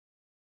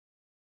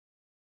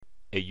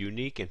A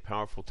unique and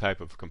powerful type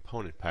of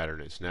component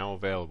pattern is now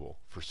available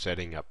for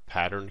setting up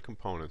patterned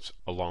components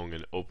along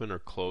an open or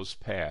closed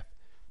path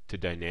to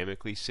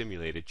dynamically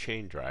simulate a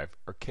chain drive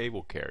or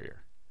cable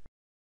carrier.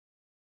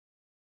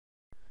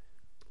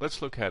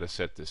 Let's look how to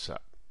set this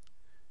up.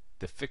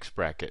 The fixed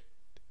bracket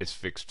is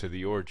fixed to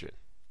the origin.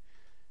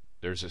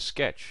 There's a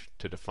sketch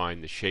to define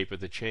the shape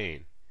of the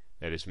chain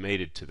that is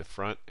mated to the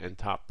front and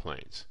top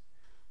planes,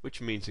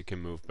 which means it can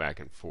move back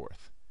and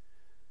forth.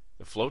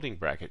 The floating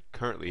bracket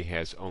currently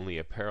has only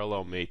a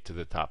parallel mate to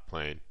the top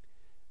plane,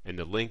 and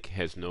the link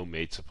has no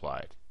mate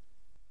supplied.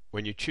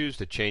 When you choose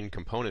the chain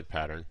component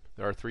pattern,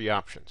 there are three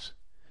options.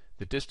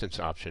 The distance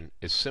option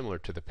is similar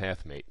to the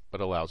path mate, but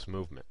allows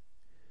movement.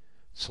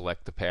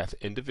 Select the path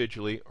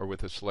individually or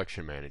with a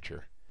selection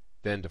manager,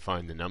 then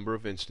define the number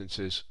of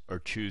instances or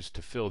choose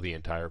to fill the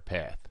entire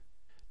path.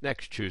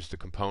 Next, choose the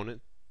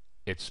component,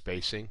 its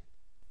spacing,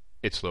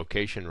 its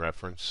location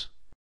reference,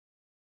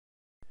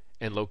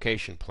 and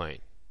location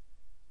plane.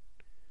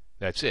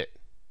 That's it.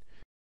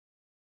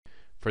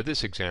 For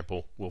this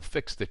example, we'll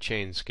fix the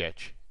chain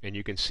sketch, and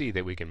you can see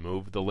that we can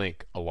move the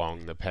link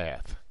along the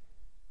path.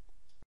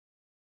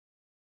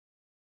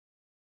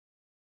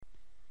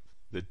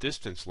 The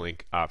distance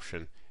link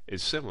option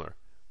is similar,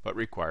 but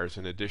requires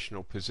an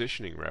additional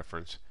positioning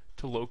reference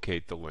to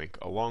locate the link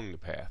along the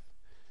path,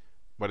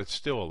 but it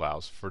still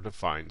allows for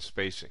defined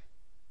spacing.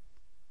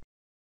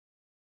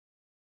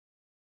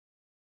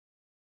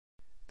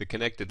 The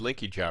connected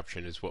linkage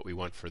option is what we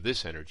want for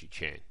this energy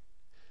chain.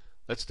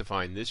 Let's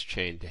define this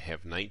chain to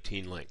have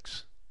 19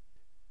 links.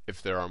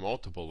 If there are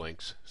multiple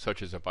links,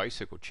 such as a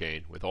bicycle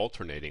chain with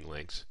alternating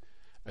links,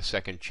 a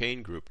second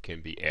chain group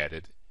can be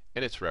added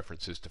and its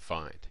reference is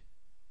defined.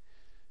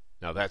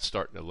 Now that's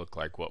starting to look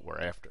like what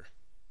we're after.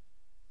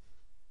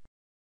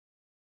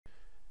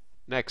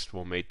 Next,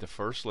 we'll mate the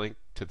first link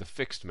to the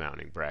fixed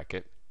mounting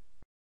bracket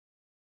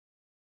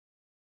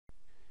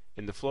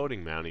and the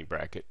floating mounting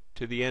bracket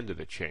to the end of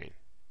the chain.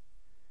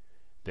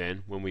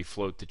 Then, when we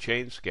float the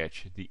chain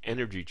sketch, the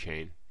energy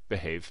chain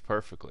behaves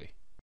perfectly.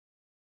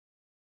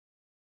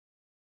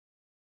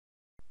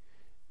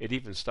 It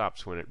even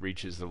stops when it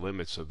reaches the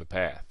limits of the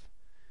path.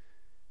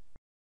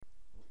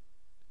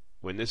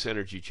 When this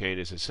energy chain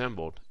is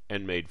assembled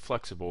and made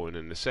flexible in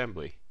an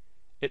assembly,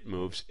 it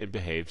moves and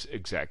behaves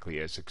exactly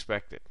as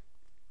expected.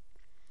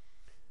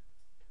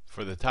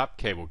 For the top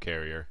cable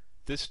carrier,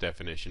 this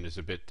definition is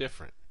a bit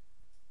different.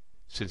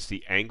 Since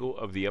the angle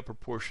of the upper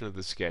portion of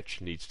the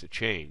sketch needs to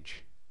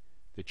change,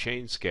 the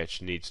chain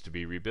sketch needs to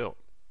be rebuilt.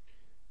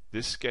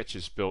 This sketch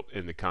is built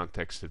in the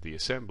context of the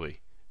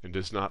assembly and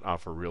does not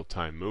offer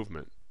real-time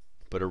movement,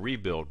 but a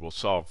rebuild will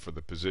solve for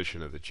the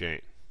position of the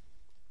chain.